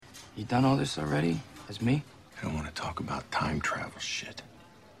You done all this already? As me? I don't want to talk about time travel shit.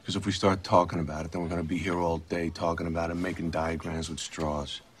 Because if we start talking about it, then we're going to be here all day talking about it, making diagrams with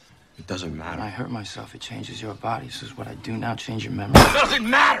straws. It doesn't matter. When I hurt myself, it changes your body. So is what I do now change your memory? It doesn't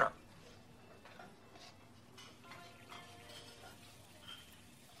matter!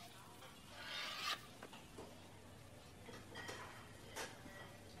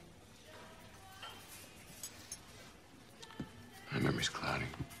 My memory's cloudy.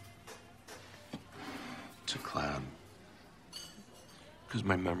 It's a cloud. Because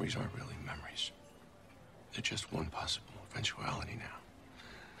my memories aren't really memories. They're just one possible eventuality now.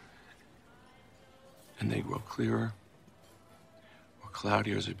 And they grow clearer or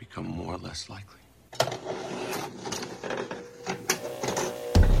cloudier as they become more or less likely.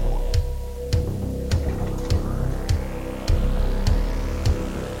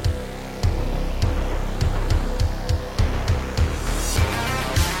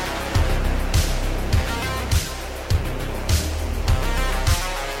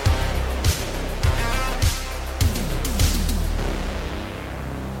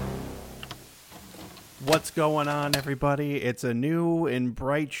 What's going on, everybody? It's a new and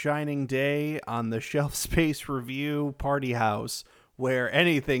bright shining day on the Shelf Space Review Party House, where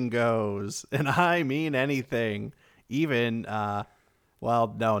anything goes, and I mean anything. Even,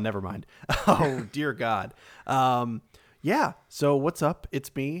 well, no, never mind. Oh, dear God. Yeah, so what's up?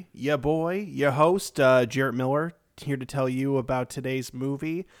 It's me, ya boy, your host, Jarrett Miller, here to tell you about today's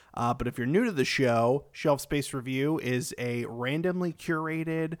movie. But if you're new to the show, Shelf Space Review is a randomly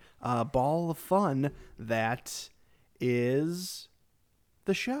curated ball of fun that is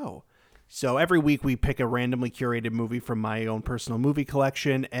the show. So every week we pick a randomly curated movie from my own personal movie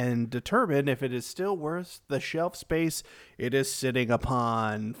collection and determine if it is still worth the shelf space it is sitting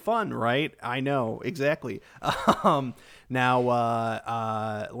upon. Fun, right? I know, exactly. Now,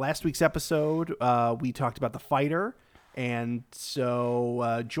 last week's episode, we talked about The Fighter. And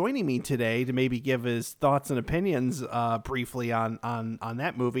so joining me today to maybe give his thoughts and opinions briefly on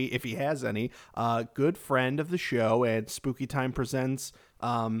that movie, if he has any, good friend of the show and Spooky Time Presents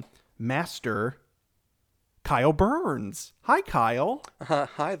Master Kyle Burns. Hi, Kyle.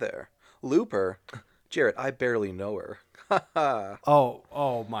 Hi there. Looper. Jarrett, I barely know her.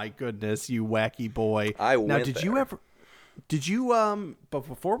 Oh my goodness, you wacky boy. I now, went did there. you ever... Did you but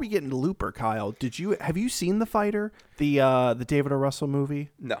before we get into Looper, Kyle, have you seen The Fighter, the David O. Russell movie?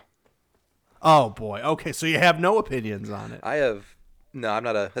 No. Oh boy. Okay, so you have no opinions on it.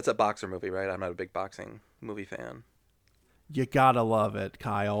 That's a boxer movie, right? I'm not a big boxing movie fan. You gotta love it,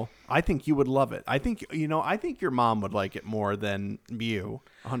 Kyle. I think you would love it. I think your mom would like it more than you,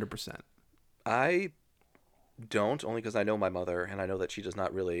 100%. I don't, only because I know my mother, and I know that she does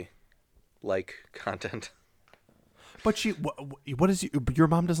not really like content. But what is your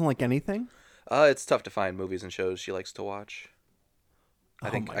mom doesn't like anything? It's tough to find movies and shows she likes to watch. I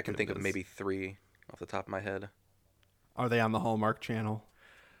think my I can think of goodness. maybe 3 off the top of my head. Are they on the Hallmark Channel?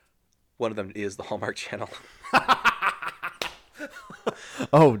 One of them is the Hallmark Channel.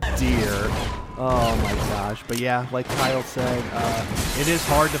 Oh dear. Oh my gosh. But yeah, like Kyle said, it is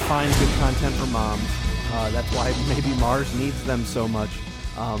hard to find good content for moms. That's why maybe Mars needs them so much.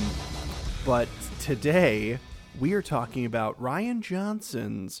 But today we are talking about Rian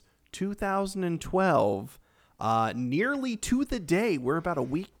Johnson's 2012, nearly to the day. We're about a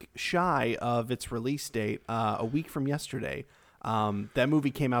week shy of its release date, a week from yesterday. That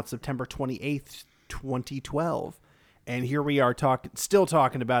movie came out September 28th, 2012. And here we are still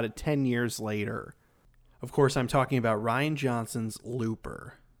talking about it 10 years later. Of course, I'm talking about Rian Johnson's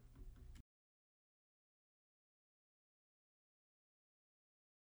Looper.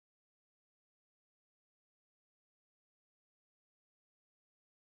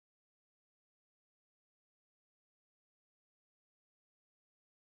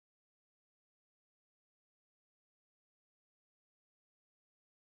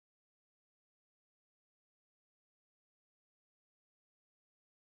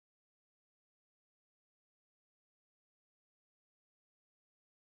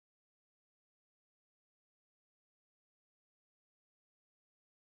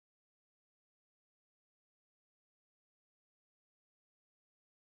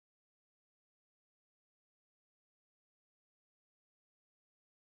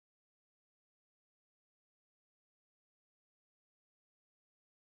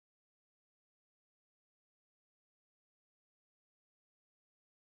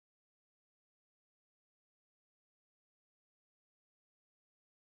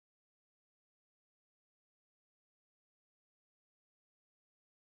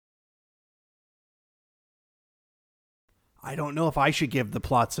 I don't know if I should give the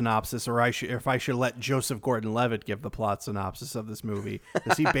plot synopsis or if I should let Joseph Gordon-Levitt give the plot synopsis of this movie,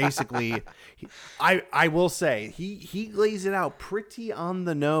 because he basically, I will say he lays it out pretty on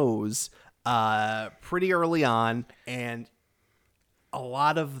the nose, pretty early on, and a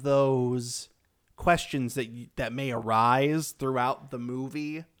lot of those questions that may arise throughout the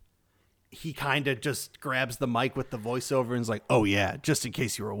movie, he kind of just grabs the mic with the voiceover and is like, "Oh yeah, just in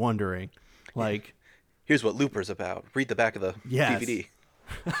case you were wondering, like." Here's what Looper's about. Read the back of the DVD.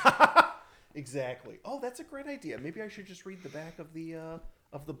 Exactly. Oh, that's a great idea. Maybe I should just read the back of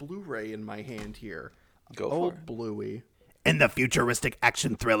the Blu-ray in my hand here. Go for Old it. Bluey. In the futuristic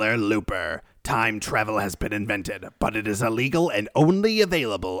action thriller Looper, time travel has been invented, but it is illegal and only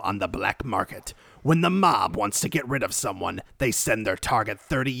available on the black market. When the mob wants to get rid of someone, they send their target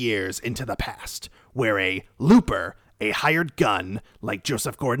 30 years into the past, where a Looper, a hired gun like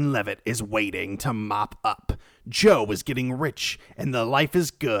Joseph Gordon-Levitt, is waiting to mop up. Joe is getting rich, and the life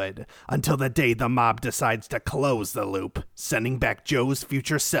is good, until the day the mob decides to close the loop, sending back Joe's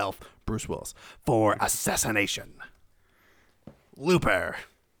future self, Bruce Willis, for assassination. Looper.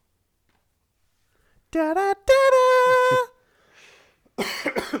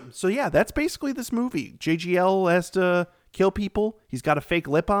 So yeah, that's basically this movie. JGL has to kill people. He's got a fake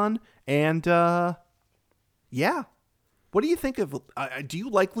lip on, and yeah. What do you think of? Do you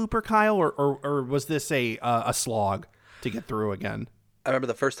like Looper, Kyle, or was this a slog to get through again? I remember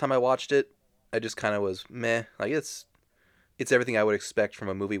the first time I watched it, I just kind of was meh. Like it's everything I would expect from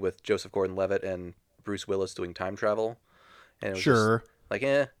a movie with Joseph Gordon-Levitt and Bruce Willis doing time travel. And it was Sure. just like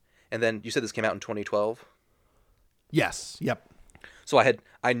eh. And then you said this came out in 2012. Yes. Yep. So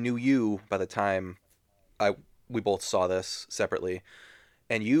I knew you by the time we both saw this separately,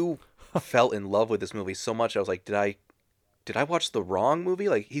 and you fell in love with this movie so much. I was like, did I watch the wrong movie?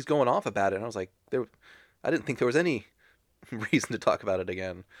 Like, he's going off about it, and I was like, I didn't think there was any reason to talk about it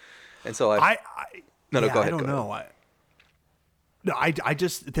again. And so I go ahead. I don't know.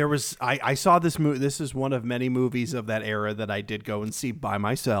 I saw this movie. This is one of many movies of that era that I did go and see by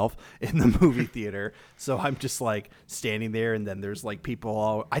myself in the movie theater. So I'm just like standing there, and then there's like people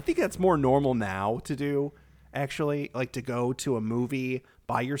all. I think that's more normal now to do, actually, like to go to a movie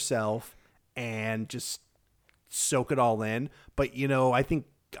by yourself and just soak it all in. But I think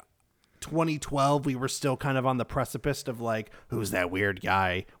 2012 we were still kind of on the precipice of like, who's that weird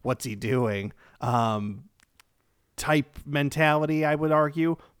guy? What's he doing? Type mentality, I would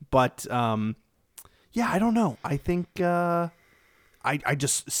argue. But yeah, I don't know. I think I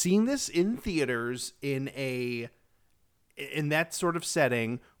just seeing this in theaters in that sort of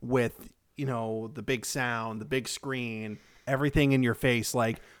setting with the big sound, the big screen, everything in your face,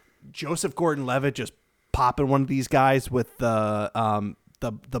 like Joseph Gordon-Levitt just popping one of these guys with the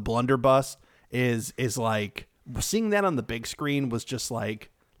blunderbuss is like, seeing that on the big screen was just like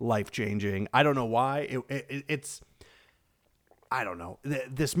life-changing. I don't know why. It's I don't know.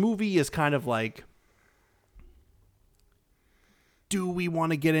 This movie is kind of like, do we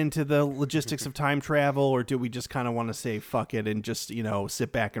want to get into the logistics of time travel, or do we just kind of want to say fuck it and just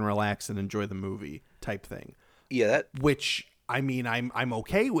sit back and relax and enjoy the movie type thing? Yeah, which I mean I'm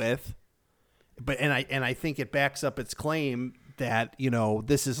okay with, but and I think it backs up its claim that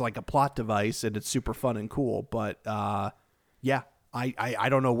this is like a plot device and it's super fun and cool. But yeah, I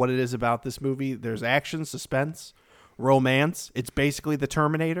don't know what it is about this movie. There's action, suspense, romance. It's basically the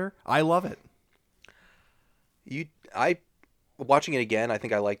Terminator. I love it. Watching it again, I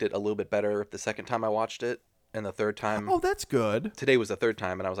think I liked it a little bit better the second time I watched it, and the third time. Oh, that's good. Today was the third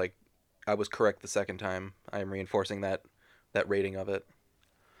time, and I was like, I was correct the second time. I am reinforcing that rating of it.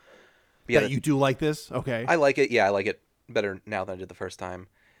 But yeah, you do like this? Okay. I like it. Yeah, I like it better now than I did the first time.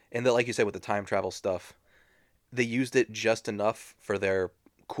 And like you said, with the time travel stuff, they used it just enough for their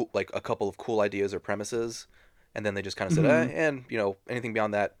cool, like a couple of cool ideas or premises, and then they just kind of said, and anything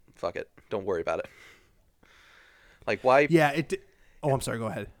beyond that, fuck it, don't worry about it. Like, why? Yeah. Oh, I'm sorry. Go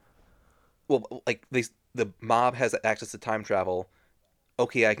ahead. Well, like the mob has access to time travel.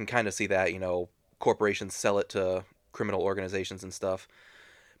 Okay, I can kind of see that. Corporations sell it to criminal organizations and stuff.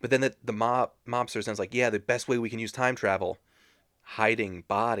 But then the mobster sounds like, yeah, the best way we can use time travel, hiding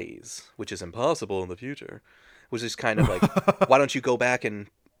bodies, which is impossible in the future. Was just kind of like, why don't you go back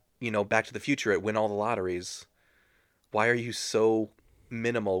and, Back to the Future and win all the lotteries? Why are you so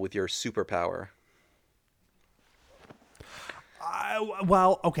minimal with your superpower?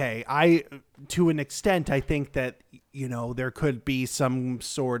 Well, okay. To an extent, I think that, there could be some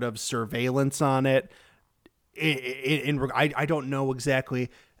sort of surveillance on it. I don't know exactly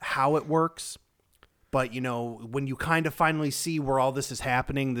how it works, but, when you kind of finally see where all this is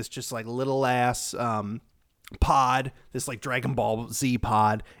happening, this just like little ass pod, this like Dragon Ball Z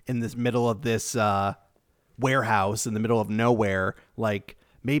pod in this middle of this warehouse in the middle of nowhere. Like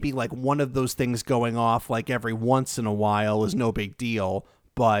maybe like one of those things going off like every once in a while is no big deal,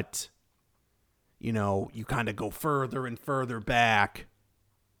 but you know, you kind of go further and further back.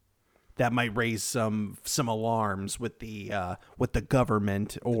 That might raise some alarms with the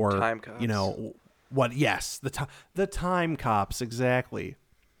government or time cops. You know what? Yes, the time cops, exactly.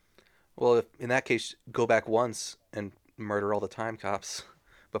 Well, if, in that case, go back once and murder all the time cops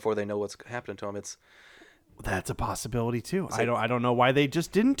before they know what's happening to them. That's a possibility too. Like, I don't know why they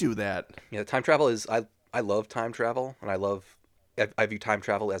just didn't do that. Yeah, time travel is I love time travel, and I view time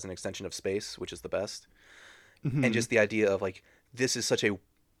travel as an extension of space, which is the best. Mm-hmm. And just the idea of like this is such a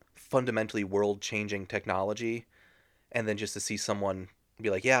fundamentally world-changing technology, and then just to see someone be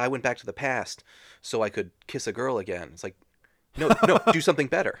like, "Yeah, I went back to the past so I could kiss a girl again." It's like, no, do something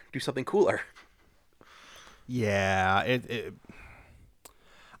better, do something cooler. Yeah, it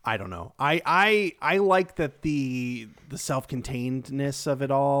I don't know. I like that the self-containedness of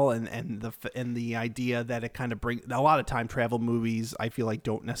it all, and the idea that it kind of a lot of time travel movies I feel like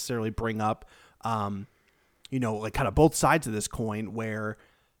don't necessarily bring up, you know, like kind of both sides of this coin where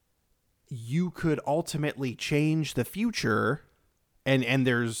you could ultimately change the future, and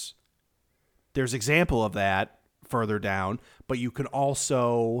there's example of that further down, but you could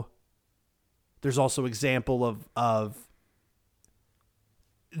also there's also example of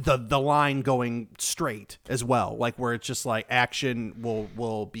the line going straight as well, like where it's just like action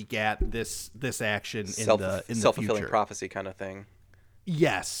will begat this action in the self-fulfilling future. prophecy kind of thing.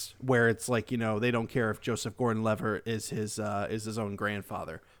 Yes, where it's like, you know, they don't care if Joseph Gordon-Levitt is his own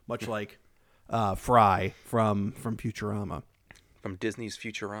grandfather, much like Fry from Futurama. From Disney's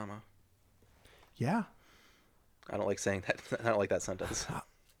Futurama. Yeah. I don't like saying that. I don't like that sentence.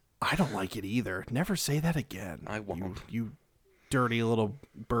 I don't like it either. Never say that again. I won't. You dirty little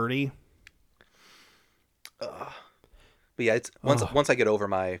birdie. But yeah, it's once I get over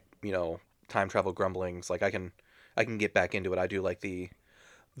my, you know, time travel grumblings, like I can get back into it. I do like the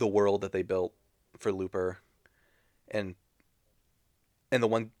world that they built for Looper, and the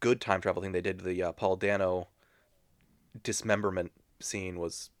one good time travel thing they did, the Paul Dano dismemberment scene,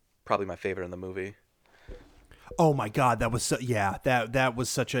 was probably my favorite in the movie. Oh my God, that was that was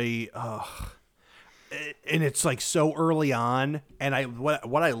such a and it's like so early on, and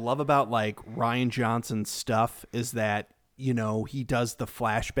what I love about like Rian Johnson's stuff is that, you know, he does the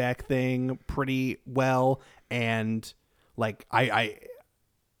flashback thing pretty well, and like I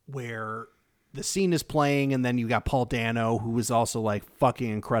where the scene is playing and then you got Paul Dano, who is also like fucking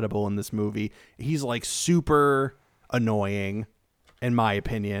incredible in this movie. He's like super annoying in my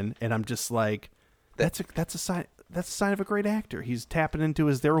opinion, and I'm just like, that's a sign of a great actor. He's tapping into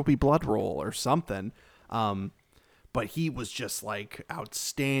his There Will Be Blood role or something. But he was just like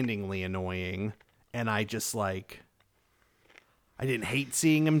outstandingly annoying, and I just like, I didn't hate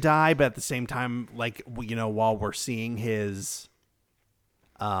seeing him die, but at the same time, like, you know, while we're seeing his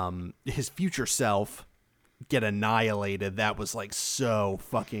future self get annihilated, that was like so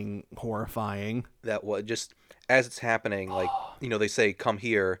fucking horrifying. That was just, as it's happening, like, you know, they say come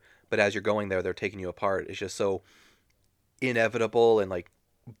here, but as you're going there, they're taking you apart. It's just so inevitable and like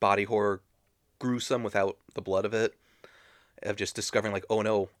body horror gruesome without the blood of it, of just discovering like, oh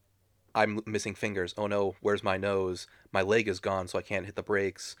no, I'm missing fingers. Oh no, where's my nose? My leg is gone, so I can't hit the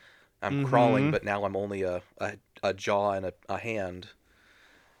brakes. I'm crawling, but now I'm only a jaw and a hand.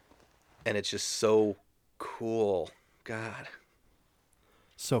 And it's just so cool. God.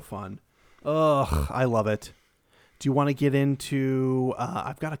 So fun. Ugh, I love it. Do you want to get into...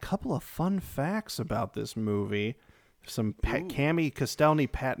 I've got a couple of fun facts about this movie. Some Cami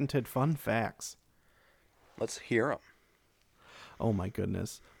Castelny patented fun facts. Let's hear them. Oh my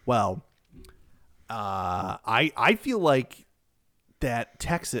goodness. Well, I feel like that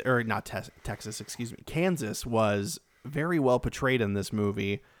Kansas was very well portrayed in this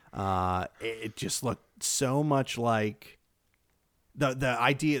movie. It just looked so much like the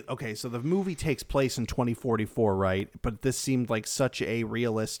idea. Okay, so the movie takes place in 2044, right? But this seemed like such a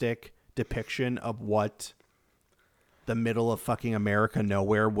realistic depiction of what the middle of fucking America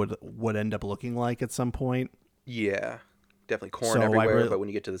nowhere would end up looking like at some point. Yeah, definitely corn everywhere, but when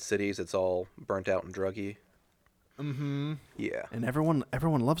you get to the cities, it's all burnt out and druggy. Mm-hmm. Yeah. And everyone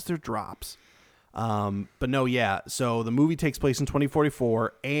loves their drops. But no, yeah. So the movie takes place in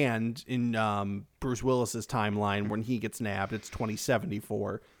 2044, and in Bruce Willis's timeline, when he gets nabbed, it's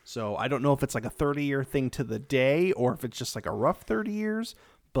 2074. So I don't know if it's like a 30-year thing to the day, or if it's just like a rough 30 years.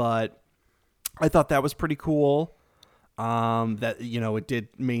 But I thought that was pretty cool. That, it did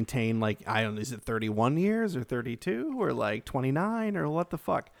maintain, like, I don't know, is it 31 years or 32 or like 29 or what the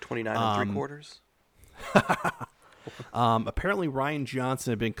fuck? 29 and 3/4. Apparently Ryan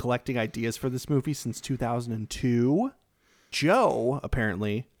Johnson had been collecting ideas for this movie since 2002. Joe,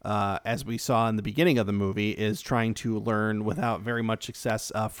 apparently, as we saw in the beginning of the movie, is trying to learn without very much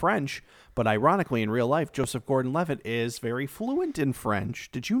success French. But ironically, in real life, Joseph Gordon-Levitt is very fluent in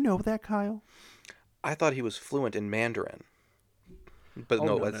French. Did you know that, Kyle? I thought he was fluent in Mandarin. But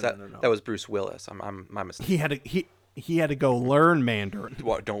no, that was Bruce Willis. I'm my mistake. He had to go learn Mandarin.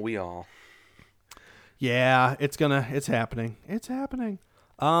 What, don't we all? Yeah, it's happening. It's happening.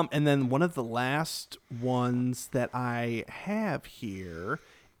 And then one of the last ones that I have here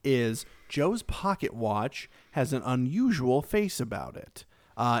is Joe's pocket watch has an unusual face about it.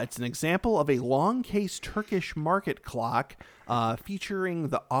 It's an example of a long case Turkish market clock featuring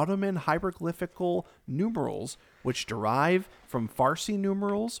the Ottoman hieroglyphical numerals, which derive from Farsi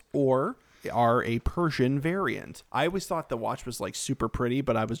numerals or are a Persian variant. I always thought the watch was like super pretty,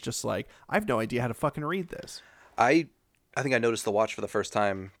 but I was just like, I have no idea how to fucking read this. I think I noticed the watch for the first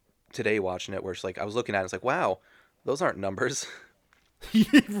time today watching it, where it's like, I was looking at it, it's like, wow, those aren't numbers.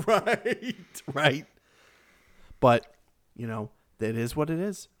 Right. But, that is what it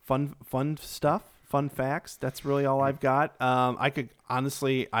is. Fun stuff, fun facts. That's really all I've got. I could,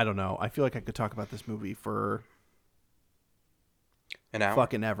 honestly, I don't know. I feel like I could talk about this movie for an hour.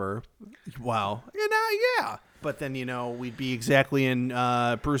 Fucking ever. Wow. Yeah. But then, we'd be exactly in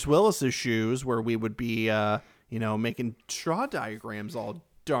Bruce Willis's shoes, where we would be, making straw diagrams all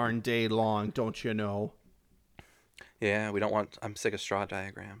darn day long, don't you know? Yeah, I'm sick of straw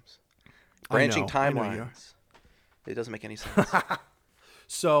diagrams. Branching timelines. It doesn't make any sense.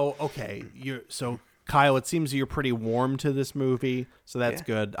 So, okay, Kyle, it seems you're pretty warm to this movie, so that's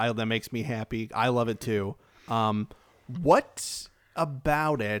good. That makes me happy. I love it too. What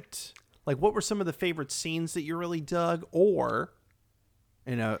about it? Like, what were some of the favorite scenes that you really dug, or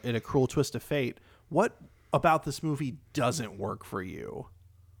in a cruel twist of fate, what about this movie doesn't work for you?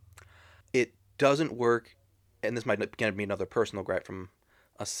 It doesn't work, and this might again be another personal gripe from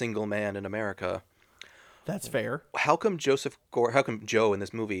a single man in America. That's fair. How come Joe in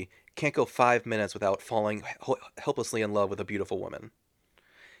this movie can't go 5 minutes without falling helplessly in love with a beautiful woman?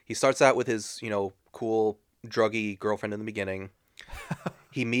 He starts out with his, cool druggy girlfriend in the beginning.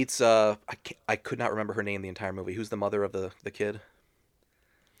 He meets I could not remember her name the entire movie. Who's the mother of the kid?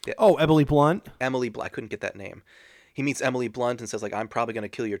 Yeah. Oh, Emily Blunt. Emily Blunt. I couldn't get that name. He meets Emily Blunt and says, like, I'm probably going to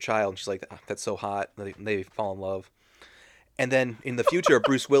kill your child. And she's like, that's so hot. They fall in love. And then in the future,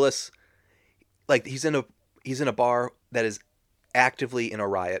 Bruce Willis, like, he's in a bar that is actively in a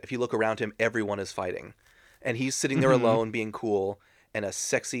riot. If you look around him, everyone is fighting. And he's sitting there alone being cool. And a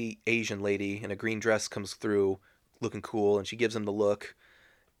sexy Asian lady in a green dress comes through looking cool. And she gives him the look.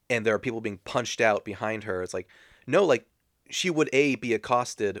 And there are people being punched out behind her. It's like, no, like, she would A, be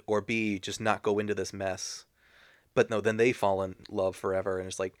accosted, or B, just not go into this mess. But no, then they fall in love forever. And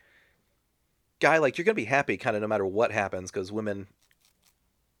it's like, guy, like, you're going to be happy kind of no matter what happens, because women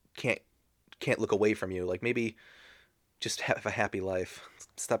can't look away from you. Like, maybe just have a happy life.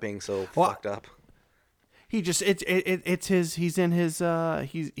 Stop being so fucked up. He just he's in his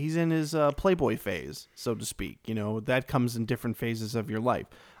Playboy phase, so to speak. That comes in different phases of your life.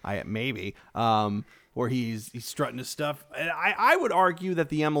 Where he's strutting his stuff. And I would argue that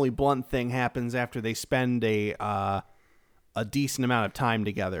the Emily Blunt thing happens after they spend a decent amount of time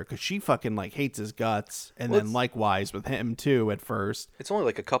together, because she fucking like hates his guts, and then likewise with him too at first. It's only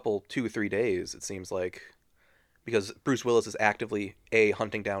like a couple 2 or 3 days, it seems like, because Bruce Willis is actively A,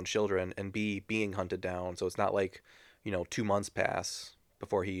 hunting down children, and B, being hunted down. So it's not like 2 months pass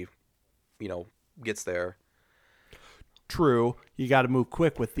before he gets there. True. You got to move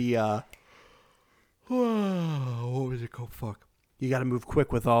quick with the what was it called? Fuck. You got to move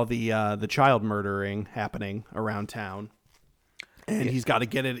quick with all the child murdering happening around town. And he's got to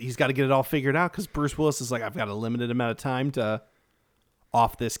get it. He's got to get it all figured out, because Bruce Willis is like, I've got a limited amount of time to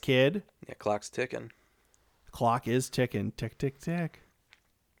off this kid. Yeah, clock's ticking. Clock is ticking. Tick, tick, tick.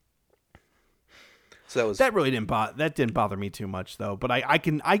 So that really didn't bother me too much, though. But I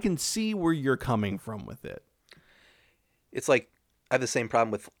can see where you're coming from with it. It's like, I have the same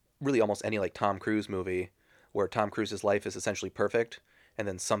problem with really almost any like Tom Cruise movie, where Tom Cruise's life is essentially perfect, and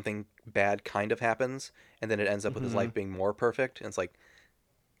then something bad kind of happens, and then it ends up with his life being more perfect. And it's like,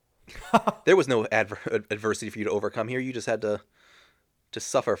 there was no adversity for you to overcome here. You just had to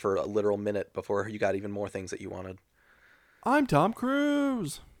suffer for a literal minute before you got even more things that you wanted. I'm Tom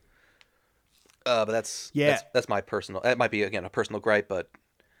Cruise. But that's my personal. It might be again a personal gripe, but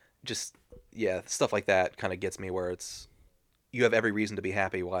just stuff like that kind of gets me, where it's you have every reason to be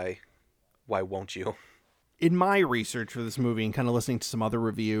happy. Why won't you? In my research for this movie and kind of listening to some other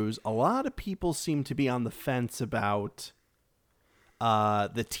reviews, a lot of people seem to be on the fence about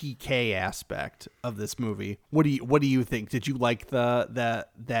the TK aspect of this movie. What do you think? Did you like that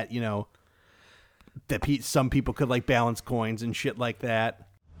some people could like balance coins and shit like that?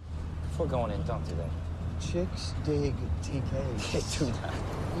 Before going in, don't do that. Chicks dig TK. They do that.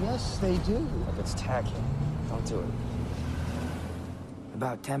 Yes, they do. Look, it's tacky. Don't do it.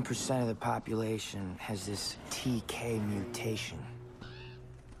 About 10% of the population has this TK mutation.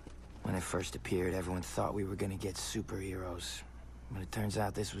 When it first appeared, everyone thought we were gonna get superheroes. But it turns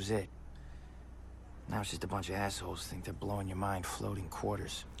out this was it. Now it's just a bunch of assholes think they're blowing your mind floating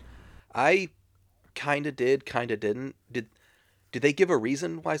quarters. I kind of did, kind of didn't. Did they give a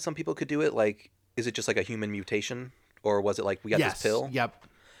reason why some people could do it? Like, is it just like a human mutation? Or was it like, we got this pill? Yep.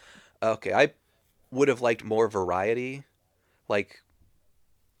 Okay, I would have liked more variety. Like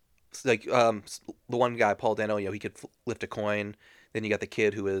the one guy, Paul Dano, he could lift a coin. Then you got the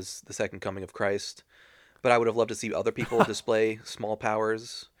kid who is the second coming of Christ. But I would have loved to see other people display small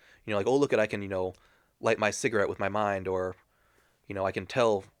powers. Like, oh, look I can, light my cigarette with my mind. Or, I can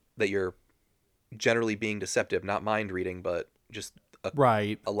tell that you're generally being deceptive, not mind reading, but just a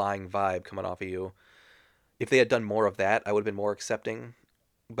lying vibe coming off of you. If they had done more of that, I would have been more accepting.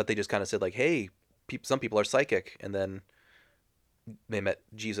 But they just kind of said, like, hey, some people are psychic. And then they met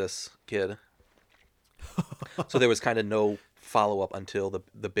Jesus kid. So there was kind of no follow-up until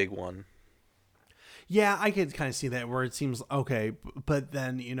the big one. Yeah, I could kind of see that where it seems okay, but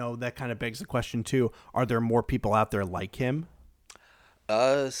then, that kind of begs the question too, are there more people out there like him?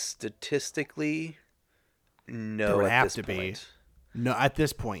 Statistically, no. There would at have this to point. be. No, at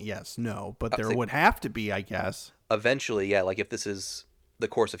this point, yes, no, but there would have to be, I guess. Eventually, yeah, like if this is the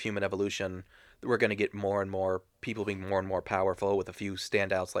course of human evolution, we're going to get more and more people being more and more powerful with a few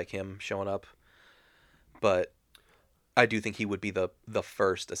standouts like him showing up. But I do think he would be the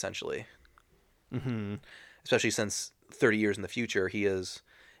first, essentially. Mm-hmm. Especially since 30 years in the future, he is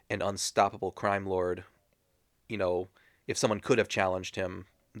an unstoppable crime lord. If someone could have challenged him,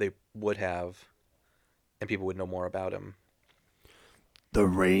 they would have, and people would know more about him. The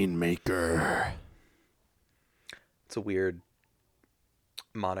Rainmaker. It's a weird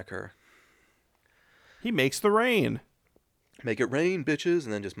moniker. He makes the rain. Make it rain, bitches,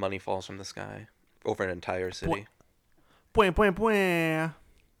 and then just money falls from the sky over an entire city. Bwah, bwah, bwah.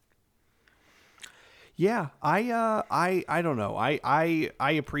 Yeah, I don't know. I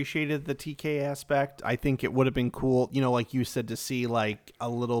appreciated the TK aspect. I think it would have been cool, like you said, to see like a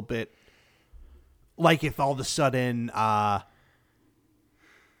little bit, like if all of a sudden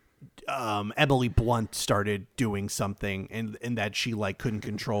Emily Blunt started doing something and that she like couldn't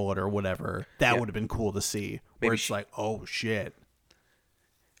control it or whatever. That would have been cool to see. Where it's like, oh shit.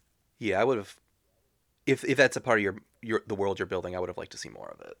 Yeah, I would have. If that's a part of the world you're building, I would have liked to see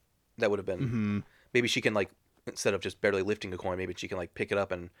more of it. That would have been. Mm-hmm. Maybe she can, like, instead of just barely lifting a coin, maybe she can, like, pick it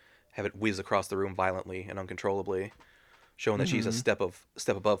up and have it whiz across the room violently and uncontrollably, showing that she's a step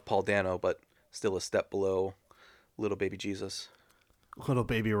above Paul Dano, but still a step below little baby Jesus. Little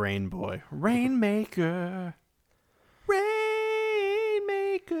baby rain boy. Rainmaker. Rainmaker.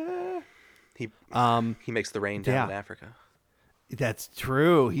 He makes the rain down yeah. in Africa. That's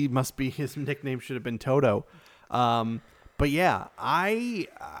true. He must be, his nickname should have been Toto. But yeah, I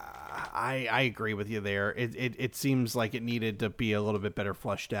agree with you there. It seems like it needed to be a little bit better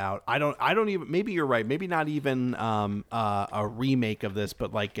fleshed out. I don't even, maybe you're right. Maybe not even a remake of this,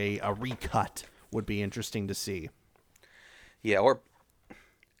 but like a recut would be interesting to see. Yeah, or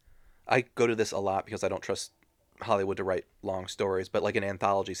I go to this a lot because I don't trust Hollywood to write long stories, but like an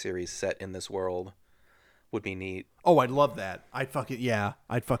anthology series set in this world would be neat. Oh, I'd love that. I'd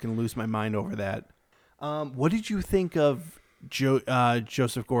fucking lose my mind over that. What did you think of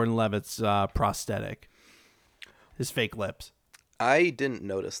Joseph Gordon-Levitt's prosthetic? His fake lips. I didn't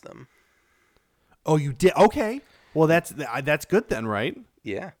notice them. Oh, you did? Okay. Well, that's good then, right?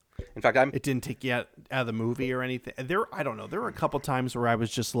 Yeah. In fact, it didn't take you out of the movie or anything. I don't know. There were a couple times where I was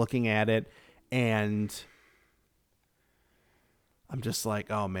just looking at it and I'm just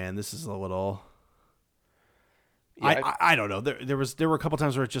like, oh man, this is a little. Yeah, I don't know. There were a couple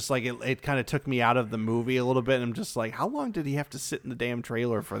times where it's just like it kind of took me out of the movie a little bit, and I'm just like, how long did he have to sit in the damn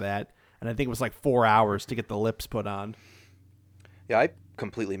trailer for that? And I think it was like 4 hours to get the lips put on. Yeah, I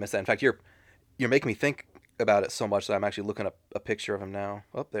completely missed that. In fact, you're making me think about it so much that I'm actually looking up a picture of him now.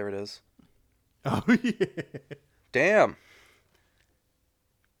 Oh, there it is. Oh yeah. Damn,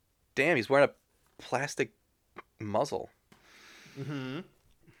 he's wearing a plastic muzzle. Mm-hmm.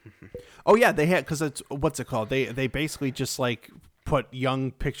 Oh yeah, they had, because it's, what's it called? They basically just like put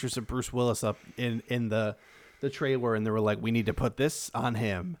young pictures of Bruce Willis up in the trailer, and they were like, we need to put this on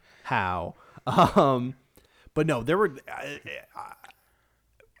him. How? But no, there were.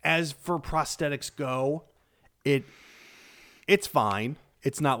 As for prosthetics go, it's fine.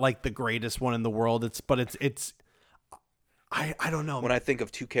 It's not like the greatest one in the world. I don't know. When I think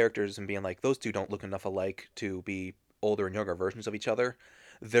of two characters and being like, those two don't look enough alike to be older and younger versions of each other,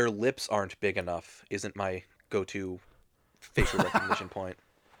 their lips aren't big enough isn't my go-to facial recognition point.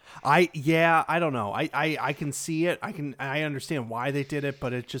 I don't know. I can see it. I understand why they did it,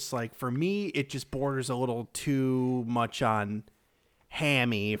 but it's just like, for me, it just borders a little too much on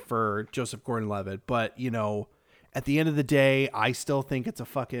hammy for Joseph Gordon-Levitt. But, you know, at the end of the day, I still think it's a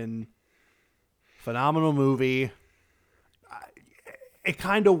fucking phenomenal movie. It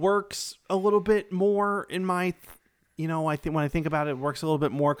kind of works a little bit more in my, you know, I think when I think about it, it works a little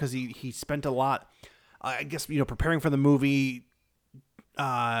bit more because he spent a lot, I guess, you know, preparing for the movie.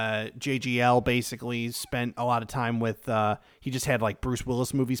 JGL basically spent a lot of time with, he just had like Bruce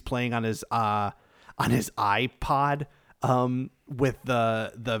Willis movies playing on his iPod, with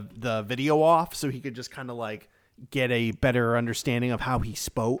the video off, so he could just kind of like get a better understanding of how he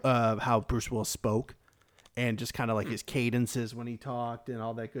spoke, how Bruce Willis spoke, and just kind of like his cadences when he talked and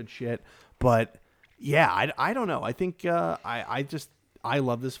all that good shit. But yeah, I don't know. I think, I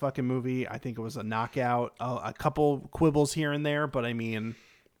love this fucking movie. I think it was a knockout. A couple quibbles here and there, but I mean,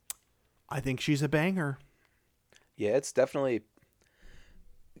 I think she's a banger. Yeah, it's definitely.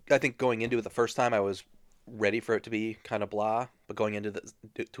 I think going into it the first time, I was ready for it to be kind of blah, but going into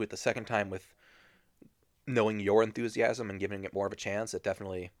it the second time with knowing your enthusiasm and giving it more of a chance, it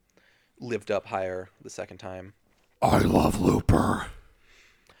definitely lived up higher the second time. I love Looper.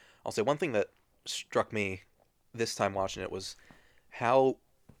 I'll say one thing that struck me this time watching it was how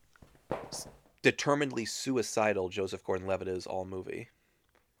determinedly suicidal Joseph Gordon-Levitt is all movie.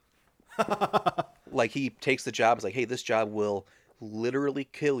 Like, he takes the job, it's like, hey, this job will literally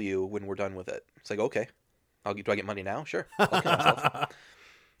kill you when we're done with it. It's like, okay, do I get money now? Sure, I'll kill myself.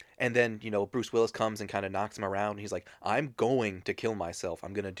 And then, you know, Bruce Willis comes and kind of knocks him around. And he's like, I'm going to kill myself.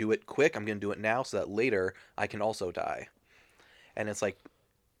 I'm going to do it quick. I'm going to do it now so that later I can also die. And it's like,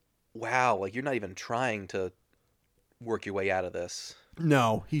 wow, like, you're not even trying to work your way out of this.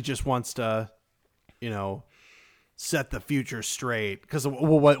 No, he just wants to, you know, set the future straight. Because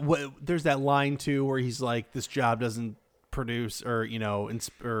what there's that line too where he's like, this job doesn't produce or, you know,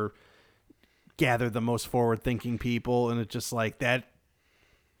 or gather the most forward-thinking people, and it's just like that.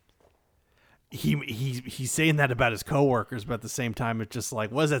 He's saying that about his coworkers, but at the same time, it's just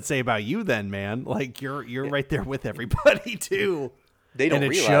like, what does that say about you then, man? Like, you're right there with everybody too. They don't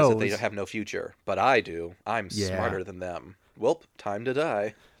realize that they have no future, but I do. I'm smarter than them. Well, time to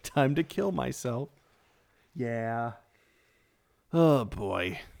die. Time to kill myself. Yeah. Oh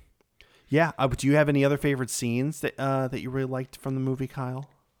boy. Yeah. Do you have any other favorite scenes that you really liked from the movie, Kyle?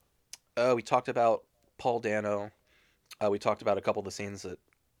 We talked about Paul Dano. We talked about a couple of the scenes that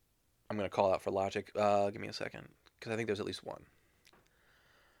I'm going to call out for logic. Give me a second, because I think there's at least one.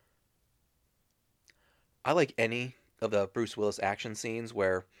 I like any of the Bruce Willis action scenes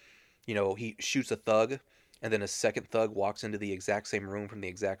where, you know, he shoots a thug, and then a second thug walks into the exact same room from the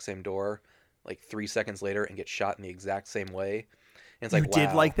exact same door, like 3 seconds later, and gets shot in the exact same way. And it's like, wow. You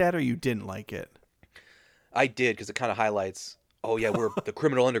did like that, or you didn't like it? I did, because it kind of highlights, oh yeah, we're the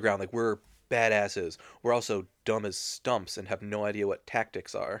criminal underground. Like, we're badasses. We're also dumb as stumps and have no idea what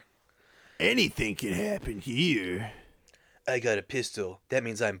tactics are. Anything can happen here. I got a pistol. That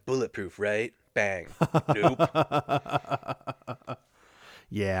means I'm bulletproof, right? Bang. Nope.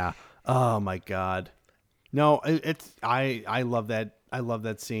 Yeah. Oh my God. No, I love that. I love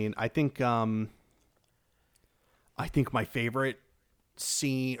that scene. I think my favorite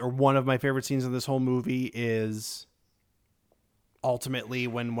scene, or one of my favorite scenes in this whole movie, is ultimately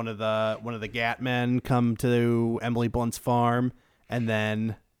when one of the Gat men come to Emily Blunt's farm, and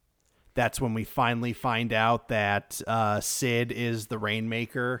then that's when we finally find out that Sid is the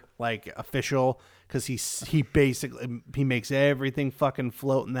Rainmaker, like, official, because he basically makes everything fucking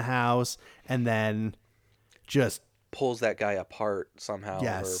float in the house, and then just pulls that guy apart somehow.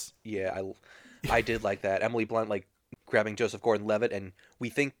 Yes. I did like that. Emily Blunt, like, grabbing Joseph Gordon-Levitt, and we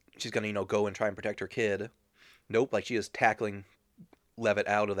think she's gonna, you know, go and try and protect her kid. Nope, like, she is tackling Levitt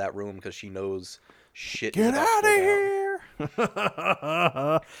out of that room because she knows shit. Get out of here!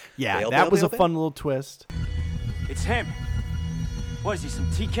 Yeah, that was a fun little twist. It's him. What is he, some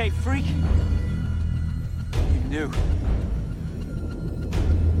TK freak? You knew.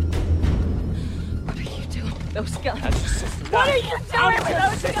 What are you doing? Those guns. What are you doing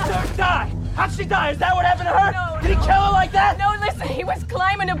with those guns? Die! How'd she die? Is that what happened to her? No, Did he kill her like that? No, listen, he was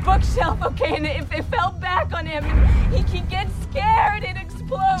climbing a bookshelf, okay, and it fell back on him, and he gets scared, it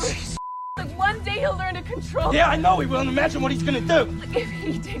explodes. Like, one day he'll learn to control Yeah, I know he will. Imagine what he's gonna do. If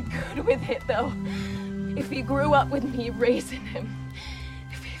he did good with it, though, if he grew up with me raising him,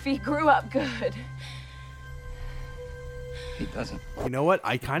 if he grew up good. He doesn't. You know what?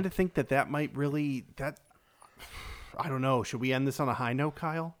 I kind of think that might really I don't know. Should we end this on a high note,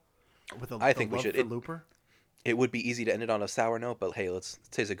 Kyle? I think we should. Looper? It would be easy to end it on a sour note, but hey,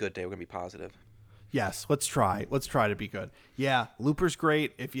 today's a good day. We're gonna be positive. Yes, let's try. Let's try to be good. Yeah, Looper's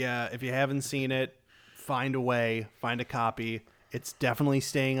great. If you haven't seen it, find a way, find a copy. It's definitely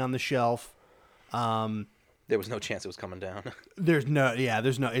staying on the shelf. There was no chance it was coming down. There's no.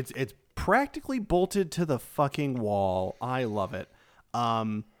 It's practically bolted to the fucking wall. I love it.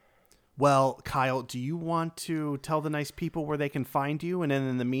 Well, Kyle, do you want to tell the nice people where they can find you? And then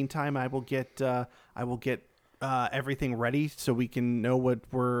in the meantime, I will get everything ready so we can know what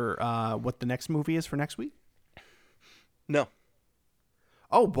the next movie is for next week. No.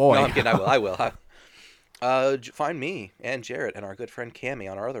 Oh boy. No, I'm kidding. I will. Find me and Jarrett and our good friend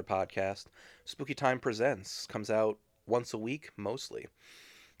Cammie on our other podcast, Spooky Time Presents. Comes out once a week, mostly.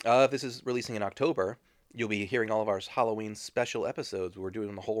 This is releasing in October. You'll be hearing all of our Halloween special episodes. We're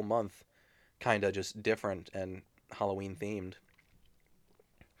doing the whole month, kind of just different and Halloween themed.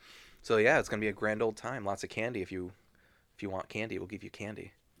 So yeah, it's gonna be a grand old time. Lots of candy. If you want candy, we'll give you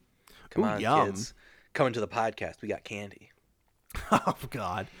candy. Come on, yum. kids. Coming to the podcast. We got candy. Oh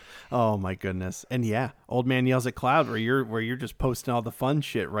God. Oh my goodness. And yeah, Old Man Yells at Cloud, where you're just posting all the fun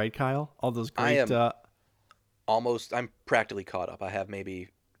shit, right, Kyle? All those great. I'm practically caught up. I have maybe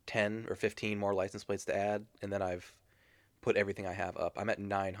 10 or 15 more license plates to add, and then I've put everything I have up. I'm at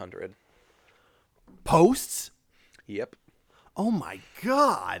 900 posts. Yep. Oh my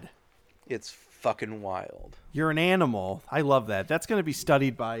God. It's fucking wild. You're an animal. I love that. That's going to be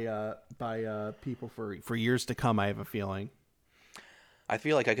studied by people for years to come, I have a feeling. I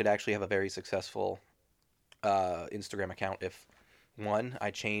feel like I could actually have a very successful Instagram account if, one,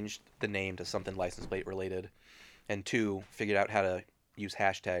 I changed the name to something license plate related, and two, figured out how to use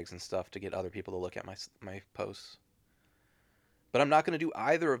hashtags and stuff to get other people to look at my posts. But I'm not going to do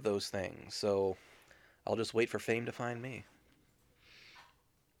either of those things, so I'll just wait for fame to find me.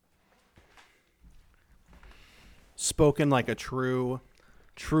 Spoken like a true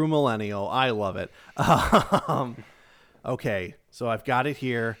millennial. I love it. Okay, so I've got it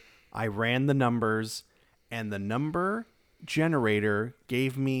here. I ran the numbers, and the number generator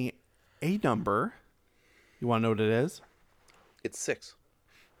gave me a number. You want to know what it is? It's 6.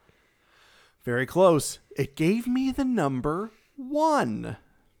 Very close. It gave me the number 1.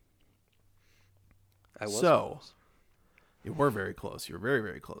 I was close. You were very close. You were very,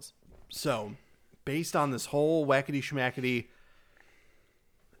 very close. So, based on this whole wackety schmackety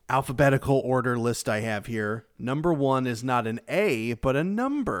alphabetical order list I have here, number 1 is not an A, but a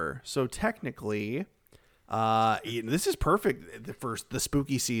number. So technically, this is perfect for the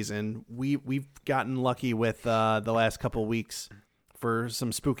spooky season. We've gotten lucky with the last couple weeks for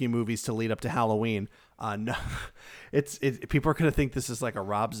some spooky movies to lead up to Halloween. No, it's people are gonna think this is like a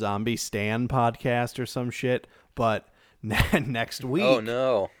Rob Zombie Stan podcast or some shit, but next week, oh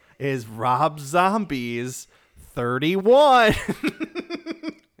no, is Rob Zombie's 31.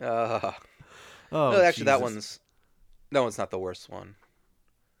 Oh, no, actually, Jesus. that one's not the worst one.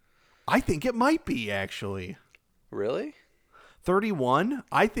 I think it might be, actually. Really? 31,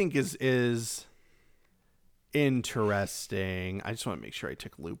 I think is interesting. I just want to make sure I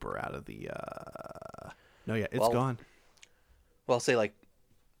took Looper out of the No, yeah, it's gone. Well, I'll say like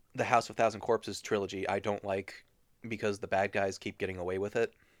the House of 1,000 Corpses trilogy I don't like because the bad guys keep getting away with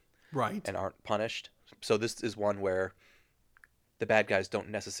it. Right. And aren't punished. So this is one where the bad guys don't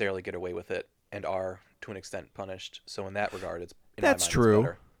necessarily get away with it and are to an extent punished. So in that regard, that's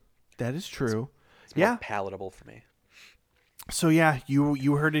true. That is true. It's more palatable for me. So yeah,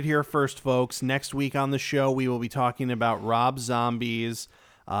 you heard it here first, folks. Next week on the show, we will be talking about Rob Zombie's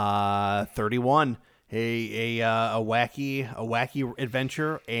 31, a wacky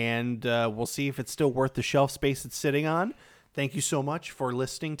adventure, and we'll see if it's still worth the shelf space it's sitting on. Thank you so much for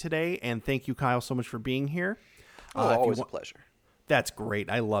listening today, and thank you, Kyle, so much for being here. Always a pleasure. That's great.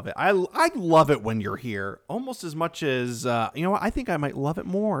 I love it. I love it when you're here, almost as much as I think I might love it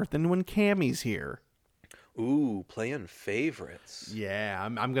more than when Cammie's here. Ooh, playing favorites. Yeah,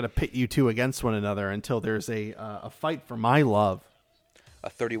 I'm gonna pit you two against one another until there's a fight for my love. A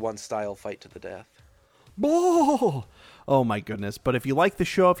 31 style fight to the death. Oh, Oh my goodness. But if you like the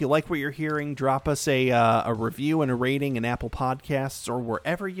show, if you like what you're hearing, drop us a review and a rating in Apple Podcasts or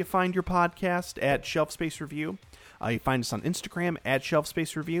wherever you find your podcast at Shelf Space Review. You find us on Instagram at Shelf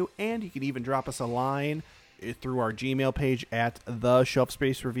Space Review, and you can even drop us a line through our Gmail page at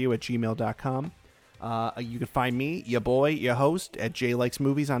theshelfspacereview@gmail.com. You can find me, your boy, your host, at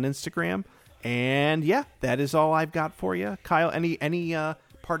JLikesMovies on Instagram. And yeah, that is all I've got for you. Kyle, any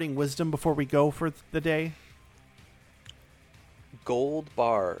parting wisdom before we go for the day? Gold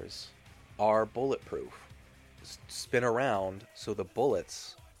bars are bulletproof. Spin around so the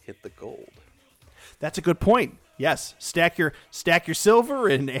bullets hit the gold. That's a good point. Yes, stack your silver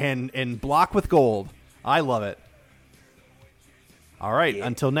and block with gold. I love it. All right,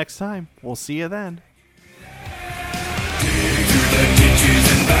 until next time, we'll see you then. Dig through the ditches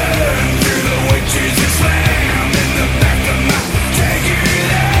and burn through the witches and slam in the back